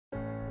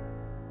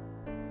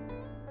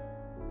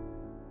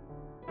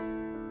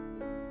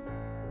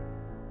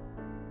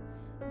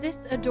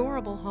This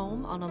adorable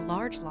home on a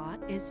large lot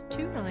is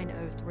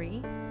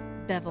 2903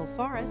 Beville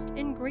Forest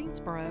in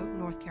Greensboro,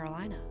 North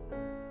Carolina.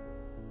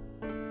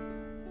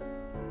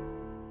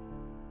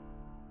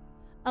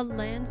 A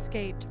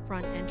landscaped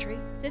front entry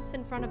sits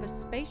in front of a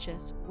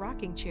spacious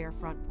rocking chair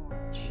front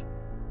porch.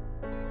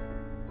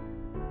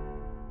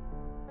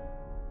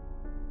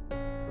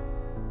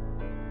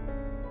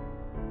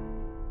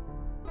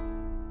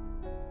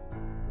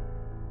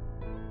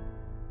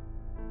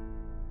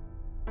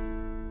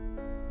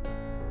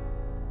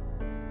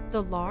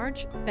 The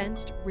large,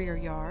 fenced rear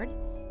yard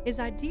is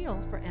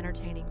ideal for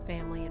entertaining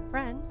family and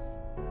friends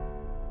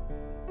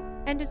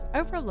and is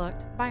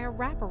overlooked by a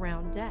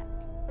wraparound deck.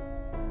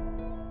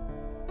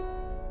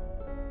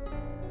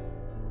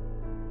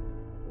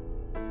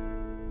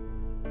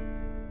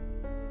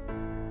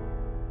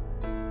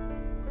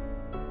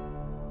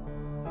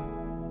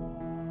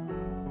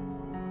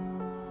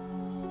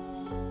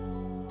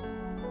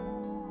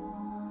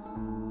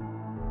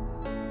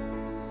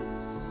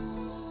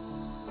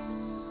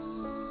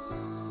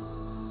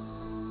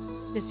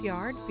 This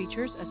yard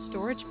features a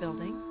storage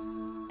building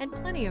and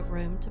plenty of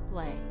room to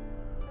play.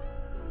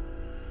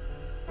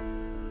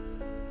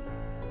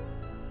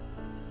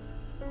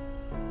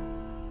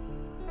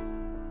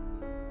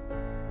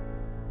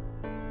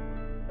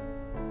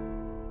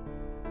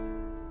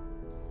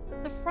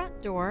 The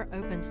front door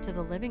opens to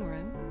the living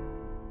room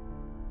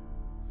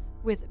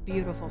with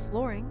beautiful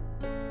flooring,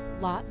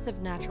 lots of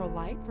natural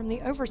light from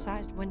the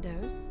oversized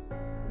windows,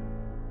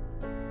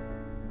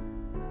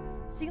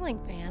 ceiling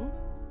fan,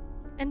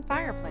 and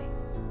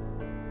fireplace.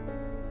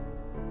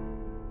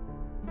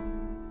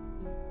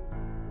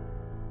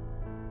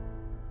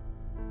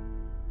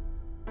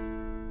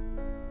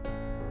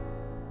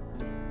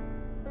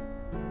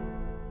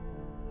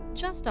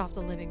 Just off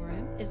the living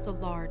room is the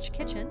large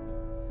kitchen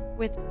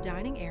with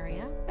dining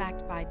area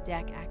backed by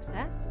deck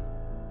access,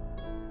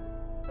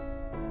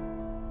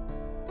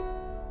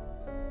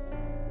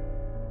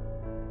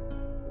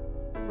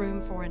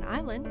 room for an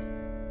island,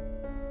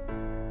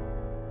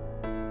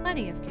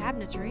 plenty of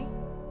cabinetry,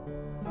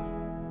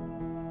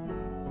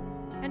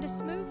 and a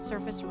smooth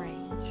surface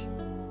range.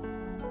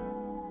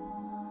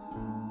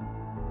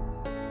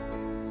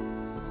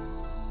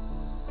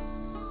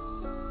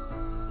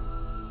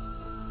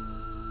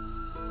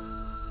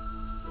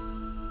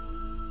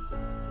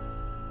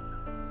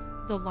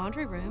 The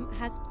laundry room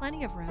has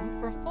plenty of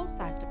room for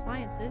full-sized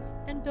appliances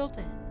and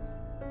built-ins.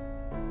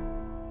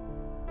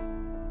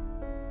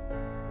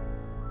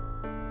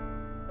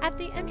 At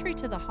the entry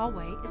to the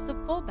hallway is the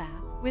full bath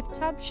with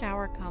tub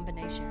shower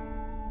combination.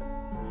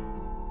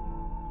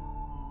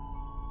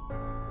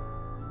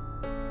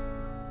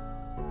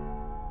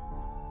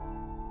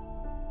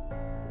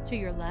 To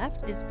your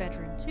left is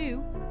bedroom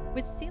 2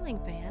 with ceiling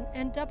fan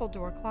and double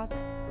door closet.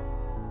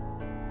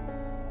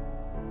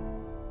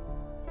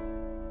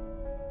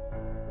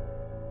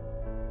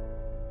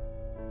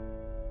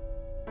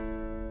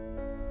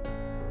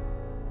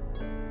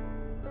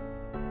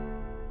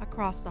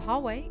 Across the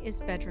hallway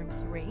is bedroom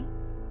 3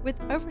 with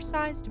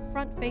oversized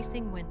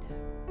front-facing window.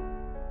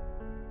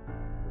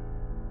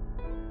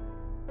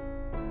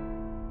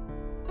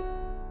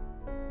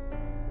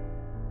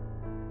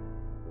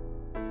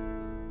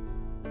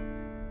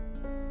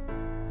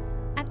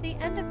 At the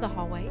end of the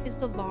hallway is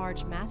the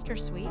large master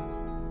suite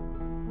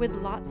with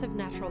lots of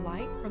natural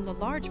light from the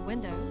large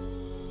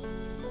windows,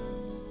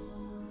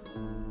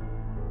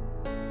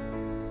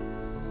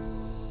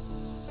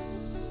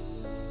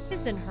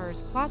 his and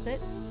hers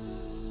closets,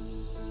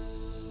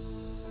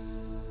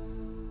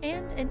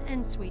 and an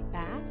ensuite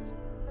bath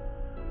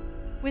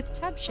with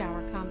tub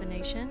shower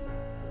combination,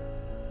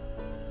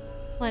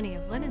 plenty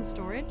of linen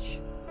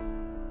storage,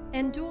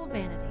 and dual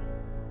vanity.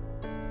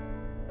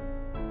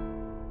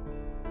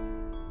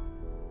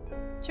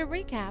 To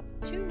recap,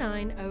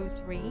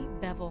 2903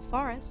 Beville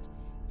Forest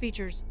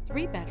features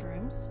 3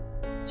 bedrooms,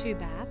 2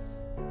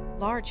 baths,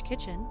 large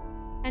kitchen,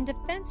 and a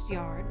fenced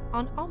yard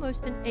on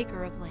almost an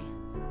acre of land.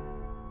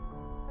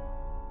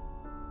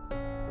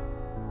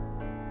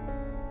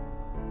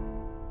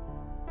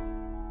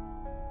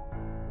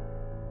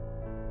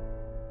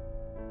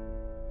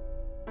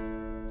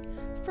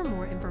 For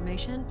more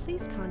information,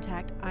 please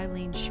contact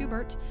Eileen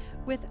Shubert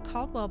with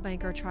Coldwell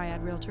Banker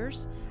Triad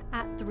Realtors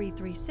at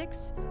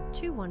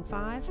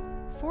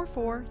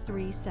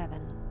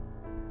 336-215-4437.